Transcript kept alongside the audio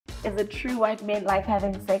Is it true white men like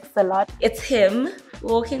having sex a lot? It's him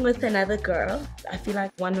walking with another girl. I feel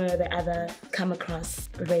like one way or the other come across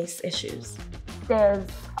race issues. There's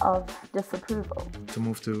of disapproval. To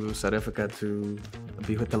move to South Africa to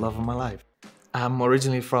be with the love of my life. I'm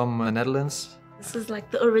originally from the Netherlands. This is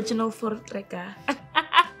like the original Voortrekker.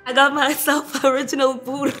 I got myself original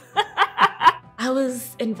boer. I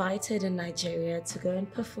was invited in Nigeria to go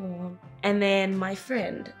and perform. And then my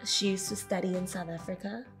friend, she used to study in South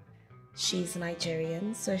Africa. She's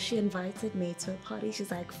Nigerian, so she invited me to a party.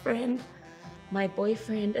 She's like, friend, my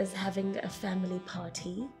boyfriend is having a family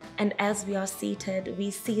party. And as we are seated,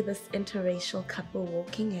 we see this interracial couple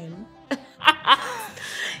walking in.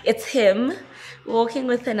 It's him walking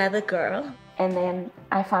with another girl. And then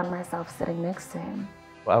I found myself sitting next to him.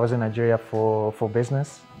 I was in Nigeria for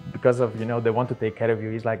business because of, they want to take care of you.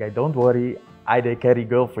 He's like, hey, don't worry, I take care of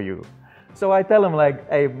girl for you. So I tell him like,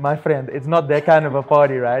 hey, my friend, it's not that kind of a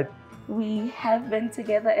party, right? We have been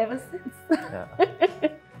together ever since. Yeah.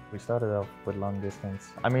 We started off with long distance.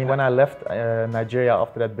 I mean, when I left Nigeria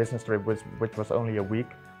after that business trip, which was only a week,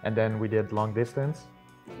 and then we did long distance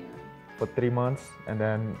for 3 months. And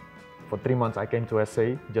then for 3 months, I came to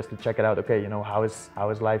SA just to check it out. Okay, how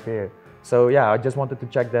is life here? So yeah, I just wanted to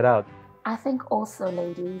check that out. I think also,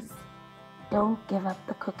 ladies, don't give up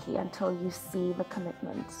the cookie until you see the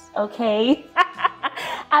commitment, okay?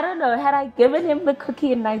 I don't know, had I given him the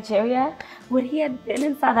cookie in Nigeria, would he have been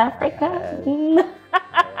in South Africa?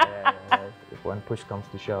 If one push comes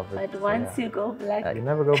to shove. But once you go black... you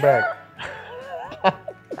never go back.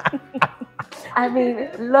 I mean,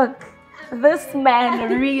 look, this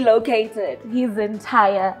man relocated his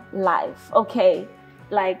entire life, okay?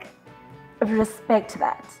 Like, respect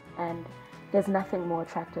that. And there's nothing more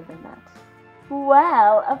attractive than that.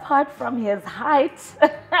 Well, apart from his height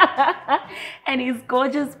and his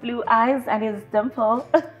gorgeous blue eyes and his dimple,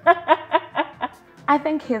 I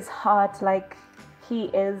think his heart, like, he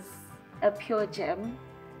is a pure gem,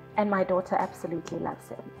 and my daughter absolutely loves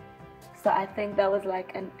him. So I think that was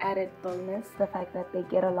like an added bonus, the fact that they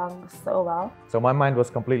get along so well. So my mind was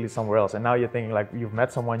completely somewhere else, and now you're thinking like, you've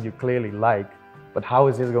met someone you clearly like, but how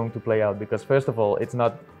is this going to play out? Because first of all,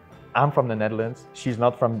 I'm from the Netherlands, she's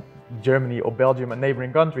not from Germany or Belgium, a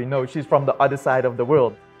neighboring country. No, she's from the other side of the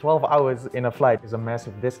world. 12 hours in a flight is a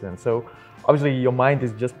massive distance. So obviously your mind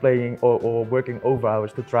is just playing or working over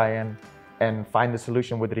hours to try and find a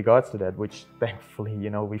solution with regards to that, which thankfully,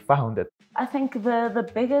 we found it. I think the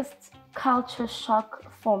biggest culture shock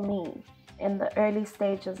for me in the early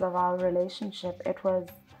stages of our relationship, it was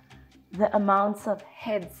the amounts of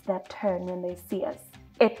heads that turn when they see us.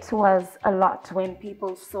 It was a lot when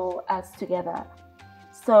people saw us together.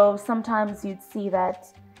 So sometimes you'd see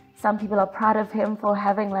that some people are proud of him for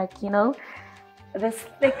having like, this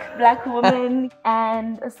thick black woman.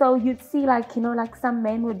 And so you'd see like, like some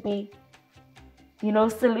men would be,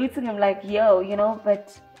 saluting him like, yo,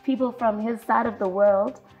 but people from his side of the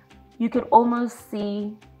world, you could almost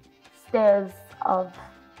see stares of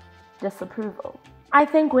disapproval. I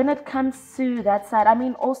think when it comes to that side, I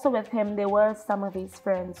mean, also with him, there were some of his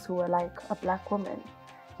friends who were like a black woman.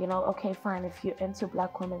 Okay, fine, if you're into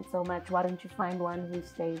black women so much, why don't you find one who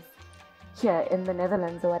stays here in the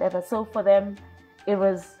Netherlands or whatever? So for them, it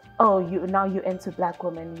was, now you're into black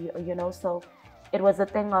women, so it was a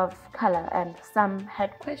thing of color, and some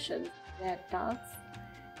had questions, they had doubts,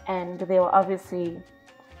 and they were obviously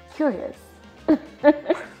curious.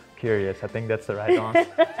 Curious, I think that's the right answer.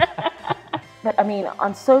 But I mean,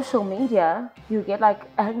 on social media, you get like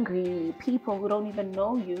angry people who don't even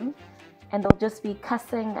know you, and they'll just be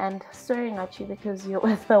cussing and swearing at you because you're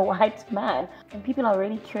with a white man. And people are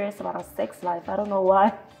really curious about our sex life. I don't know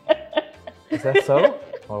why. Is that so?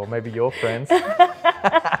 Or maybe your friends?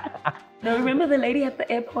 No, remember the lady at the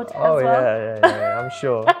airport as well? Yeah, I'm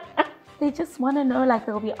sure. They just want to know, like,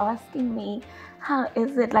 they'll be asking me, how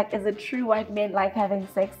is it? Like, is it true white men like having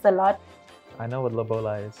sex a lot? I know what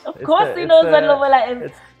lobola is. Of course he knows what lobola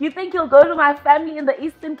is. You think you'll go to my family in the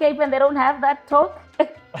Eastern Cape and they don't have that talk?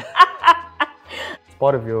 It's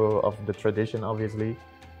part of the tradition, obviously.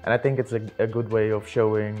 And I think it's a good way of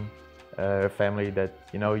showing a family that,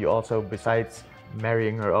 you also, besides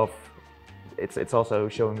marrying her off, it's also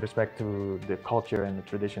showing respect to the culture and the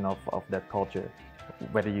tradition of that culture.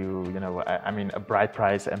 Whether I mean, a bride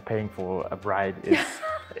price and paying for a bride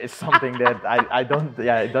is something that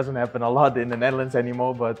it doesn't happen a lot in the Netherlands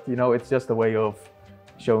anymore, but it's just a way of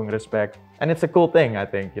showing respect And it's a cool thing, I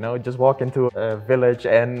think, you know, just walk into a village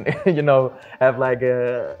and, you know, have like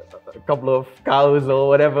a couple of cows or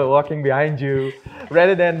whatever walking behind you,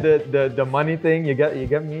 rather than the money thing. You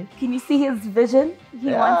get me? Can you see his vision? He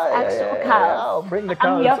wants actual cows. I'll bring the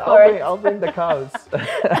cows. I'll bring the cows.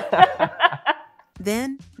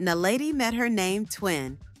 Then Naledi met her named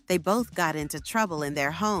twin. They both got into trouble in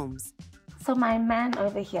their homes. So my man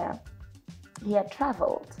over here, he had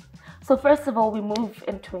traveled. So first of all, we move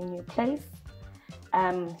into a new place.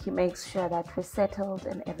 He makes sure that we're settled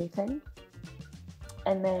and everything.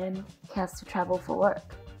 And then he has to travel for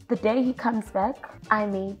work. The day he comes back, I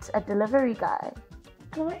meet a delivery guy.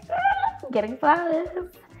 I'm like, I'm getting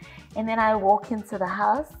flowers. And then I walk into the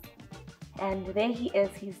house and there he is,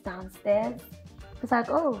 he's downstairs. He's like,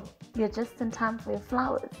 oh, you're just in time for your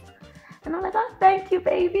flowers. And I'm like, oh, thank you,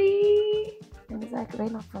 baby. And he's like, they're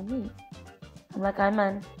not from me. I'm like, I'm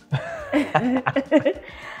man.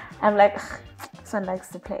 I'm like, this one likes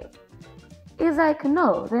to play. He's like,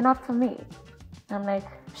 no, they're not for me. I'm like,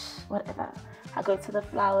 whatever. I go to the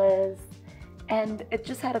flowers and it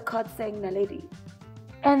just had a card saying Naledi.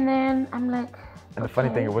 And then I'm like, and the funny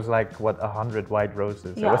thing, it was like, what, 100 white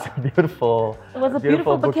roses. Yeah. It was a beautiful,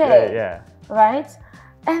 beautiful bouquet. Yeah. Right?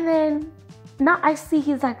 And then now I see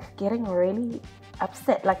he's like getting really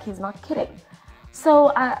upset, like he's not kidding.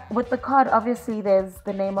 So with the card, obviously there's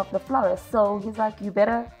the name of the florist. So he's like, you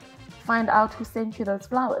better find out who sent you those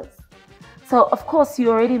flowers. So of course you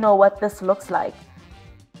already know what this looks like.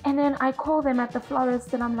 And then I call them at the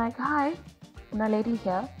florist and I'm like, hi, Naledi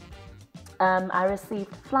here. I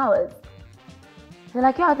received flowers. They're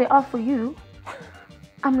like, yeah, they are for you.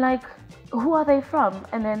 I'm like, who are they from?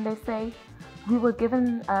 And then they say, we were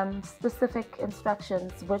given specific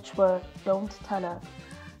instructions, which were, don't tell her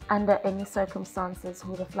under any circumstances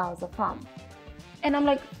who the flowers are from. And I'm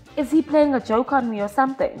like, is he playing a joke on me or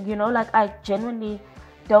something? You know, like I genuinely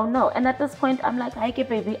don't know. And at this point, I'm like, hi,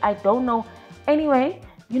 baby, I don't know. Anyway,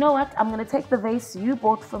 you know what? I'm going to take the vase you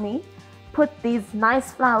bought for me, put these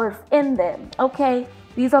nice flowers in them, okay?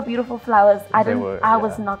 These are beautiful flowers. I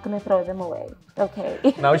was not going to throw them away,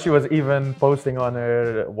 okay? Now she was even posting on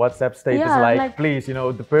her WhatsApp status, like, please, you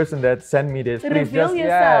know, the person that sent me this, please just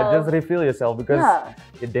refill yourself, because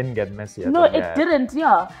it didn't get messy. No, it didn't,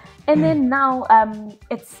 And then now,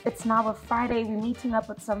 it's now a Friday. We're meeting up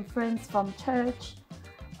with some friends from church.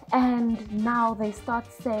 And now they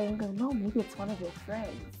start saying, no, maybe it's one of your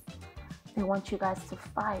friends. They want you guys to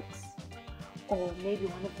fight. Or maybe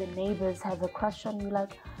one of the neighbors has a crush on you.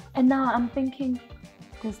 Like, and now I'm thinking,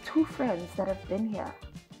 there's two friends that have been here.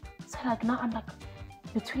 So like now I'm like,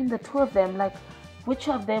 between the two of them, like which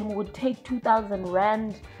of them would take 2,000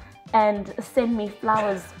 rand and send me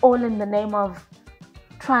flowers all in the name of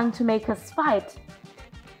trying to make us fight?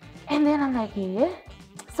 And then I'm like, yeah.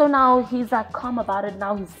 So now he's like calm about it.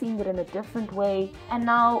 Now he's seeing it in a different way. And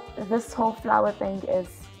now this whole flower thing is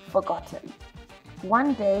forgotten.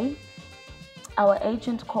 One day, our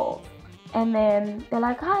agent calls and then they're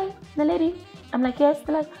like, hi, Naledi. I'm like, yes.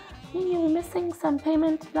 They're like, you're missing some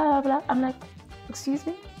payment, blah, blah, blah. I'm like, excuse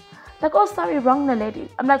me? Like, oh, sorry, wrong Naledi.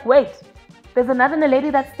 I'm like, wait, there's another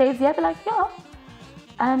Naledi that stays here? They're like, yeah.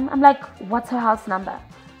 I'm like, what's her house number?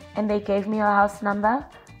 And they gave me her house number.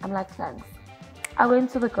 I'm like, thanks. I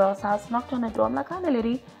went to the girl's house, knocked on her door. I'm like, hi,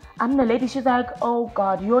 Naledi. I'm Naledi. She's like, oh,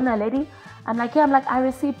 God, you're Naledi? I'm like, yeah. I'm like, I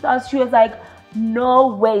received flowers. She was like, no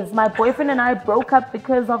ways. My boyfriend and I broke up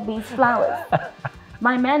because of these flowers.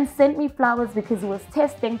 My man sent me flowers because he was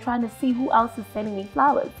testing, trying to see who else is sending me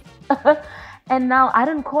flowers. And now I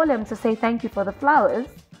didn't call him to say thank you for the flowers.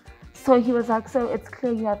 So he was like, so it's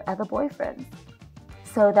clear you have other boyfriends.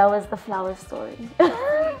 So that was the flower story.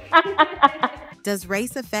 Does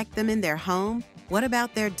race affect them in their home? What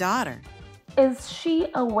about their daughter? Is she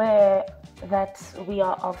aware that we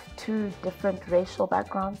are of two different racial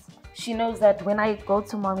backgrounds? She knows that when I go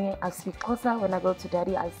to mommy, I speak Xhosa. When I go to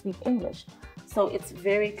daddy, I speak English. So it's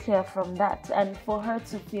very clear from that. And for her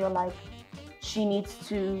to feel like she needs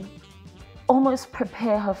to almost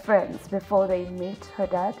prepare her friends before they meet her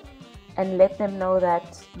dad and let them know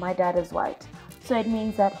that my dad is white. So it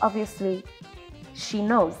means that obviously she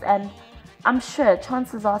knows. And I'm sure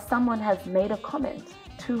chances are someone has made a comment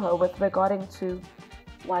to her with regarding to,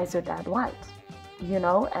 why is your dad white? You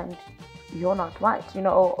know, and you're not white, you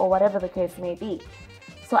know, or whatever the case may be.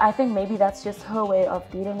 So I think maybe that's just her way of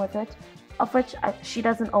dealing with it, of which she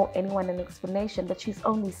doesn't owe anyone an explanation, but she's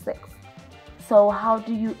only 6. So how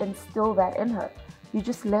do you instill that in her? You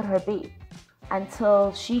just let her be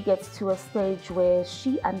until she gets to a stage where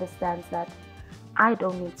she understands that I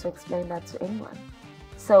don't need to explain that to anyone.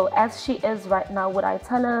 So as she is right now, would I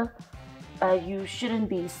tell her you shouldn't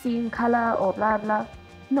be seeing color or blah blah.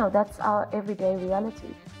 No, that's our everyday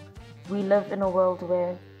reality. We live in a world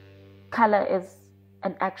where color is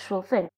an actual thing.